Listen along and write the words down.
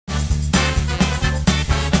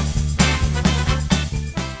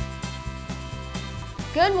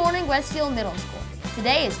Good morning, Westfield Middle School.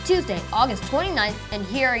 Today is Tuesday, August 29th, and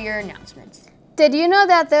here are your announcements. Did you know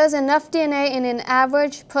that there's enough DNA in an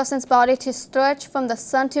average person's body to stretch from the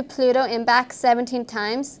sun to Pluto and back 17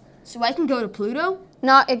 times? So I can go to Pluto?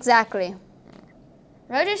 Not exactly.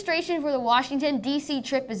 Registration for the Washington, D.C.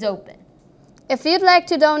 trip is open. If you'd like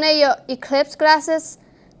to donate your eclipse glasses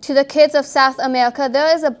to the kids of South America,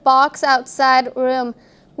 there is a box outside room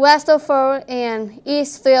Westfield 4 and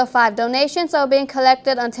East 305. Donations are being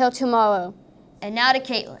collected until tomorrow. And now to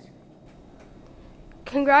Caitlin.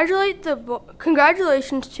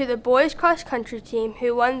 Congratulations to the boys cross country team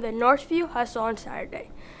who won the Northview Hustle on Saturday.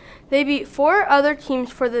 They beat 4 other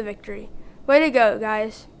teams for the victory. Way to go,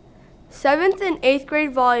 guys. 7th and 8th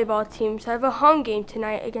grade volleyball teams have a home game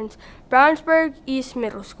tonight against Brownsburg East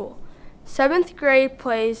Middle School. 7th grade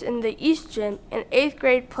plays in the East Gym and 8th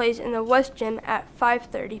grade plays in the West Gym at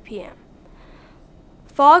 5:30 p.m.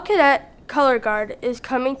 Fall Cadet Color Guard is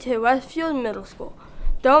coming to Westfield Middle School.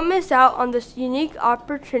 Don't miss out on this unique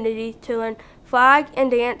opportunity to learn flag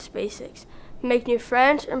and dance basics, make new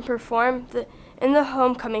friends, and perform in the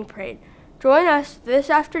homecoming parade. Join us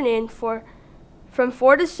this afternoon from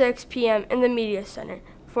 4 to 6 p.m. in the Media Center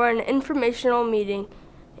for an informational meeting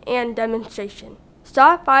and demonstration.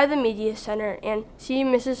 Stop by the Media Center and see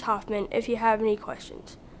Mrs. Hoffman if you have any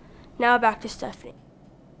questions. Now back to Stephanie.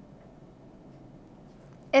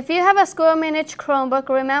 If you have a school-managed Chromebook,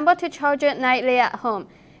 remember to charge it nightly at home.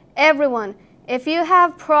 Everyone, if you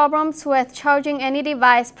have problems with charging any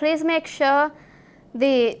device, please make sure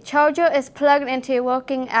the charger is plugged into a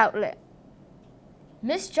working outlet.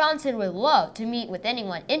 Ms. Johnson would love to meet with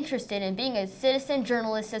anyone interested in being a citizen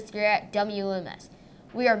journalist this year at WMS.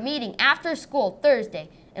 We are meeting after school Thursday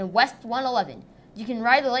in West 111. You can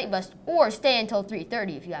ride the late bus or stay until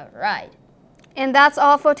 3:30 if you have a ride. And that's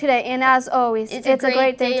all for today. And as always, it's a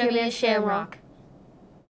great day to be a Shamrock.